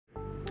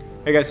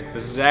Hey guys,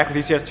 this is Zach with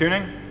ECS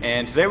Tuning,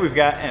 and today we've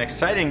got an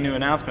exciting new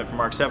announcement for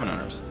Mark 7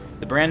 owners.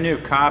 The brand new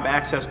COBB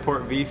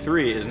AccessPort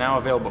V3 is now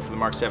available for the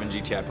Mark 7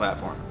 GTI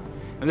platform.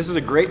 And this is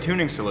a great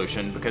tuning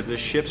solution because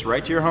this ships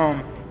right to your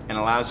home and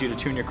allows you to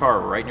tune your car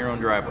right in your own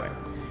driveway.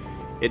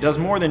 It does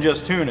more than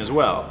just tune as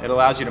well. It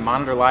allows you to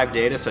monitor live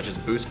data such as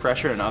boost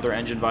pressure and other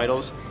engine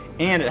vitals,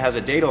 and it has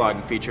a data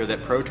logging feature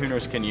that pro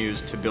tuners can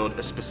use to build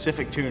a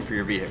specific tune for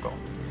your vehicle.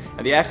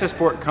 And the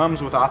AccessPort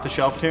comes with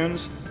off-the-shelf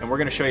tunes, and we're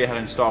going to show you how to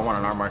install one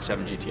on our Mark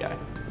 7 GTI.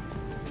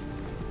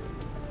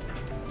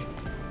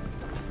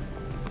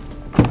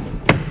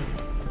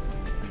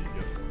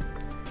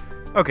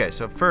 Okay,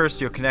 so first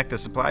you'll connect the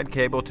supplied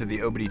cable to the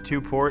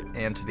OBD2 port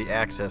and to the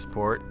access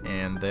port,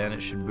 and then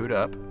it should boot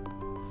up.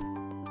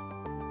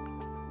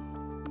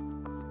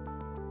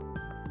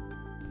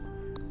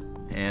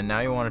 And now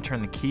you want to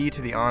turn the key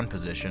to the on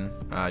position,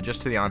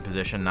 just to the on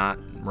position, not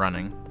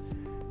running.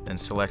 Then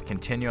select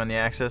continue on the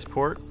access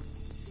port,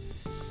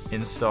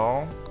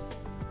 install,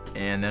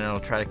 and then it'll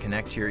try to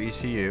connect to your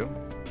ECU.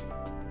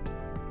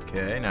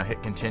 Okay, now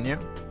hit continue.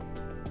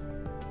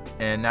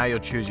 And now you'll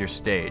choose your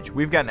stage.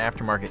 We've got an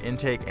aftermarket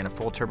intake and a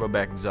full turbo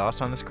back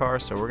exhaust on this car,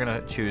 so we're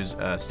gonna choose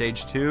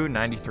stage 2,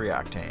 93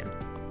 octane.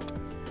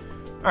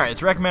 Alright,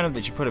 it's recommended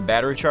that you put a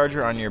battery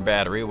charger on your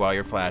battery while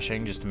you're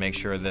flashing, just to make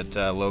sure that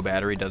low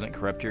battery doesn't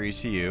corrupt your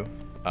ECU.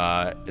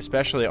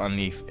 Especially on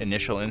the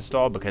initial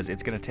install, because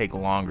it's going to take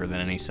longer than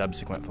any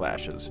subsequent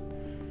flashes.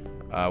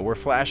 We're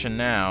flashing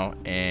now,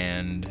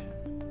 and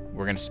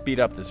we're going to speed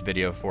up this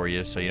video for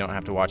you so you don't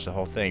have to watch the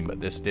whole thing, but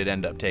this did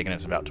end up taking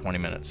us about 20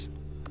 minutes.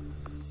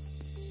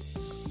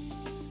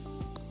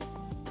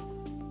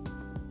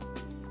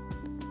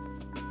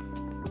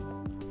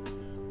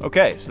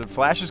 Okay, so the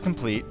flash is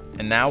complete,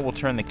 and now we'll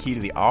turn the key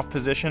to the off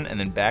position and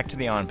then back to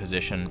the on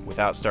position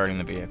without starting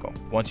the vehicle.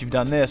 Once you've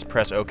done this,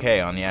 press OK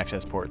on the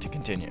access port to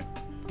continue.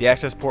 The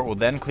access port will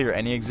then clear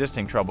any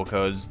existing trouble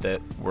codes that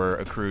were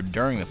accrued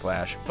during the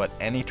flash, but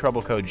any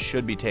trouble codes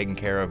should be taken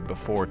care of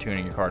before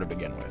tuning your car to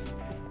begin with.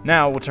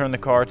 Now we'll turn the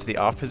car to the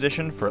off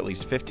position for at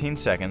least 15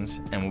 seconds,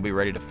 and we'll be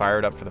ready to fire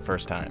it up for the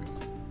first time.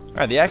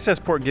 Alright, the access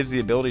port gives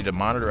the ability to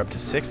monitor up to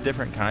 6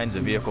 different kinds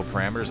of vehicle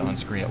parameters on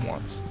screen at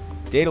once.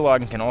 Data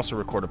logging can also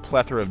record a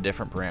plethora of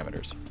different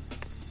parameters.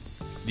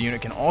 The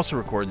unit can also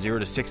record 0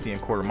 to 60 and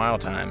quarter mile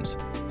times,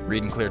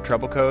 read and clear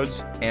trouble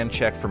codes, and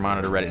check for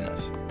monitor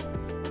readiness.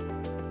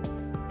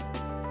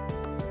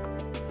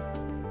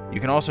 You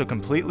can also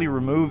completely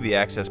remove the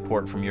access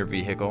port from your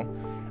vehicle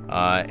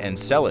and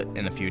sell it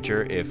in the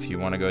future if you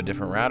want to go a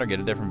different route or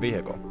get a different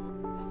vehicle.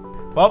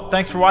 Well,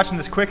 thanks for watching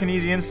this quick and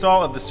easy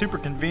install of the super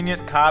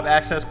convenient COBB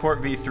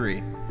AccessPort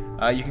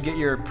V3. You can get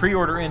your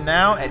pre-order in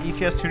now at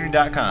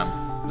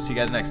ECStuning.com. We'll see you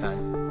guys next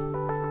time.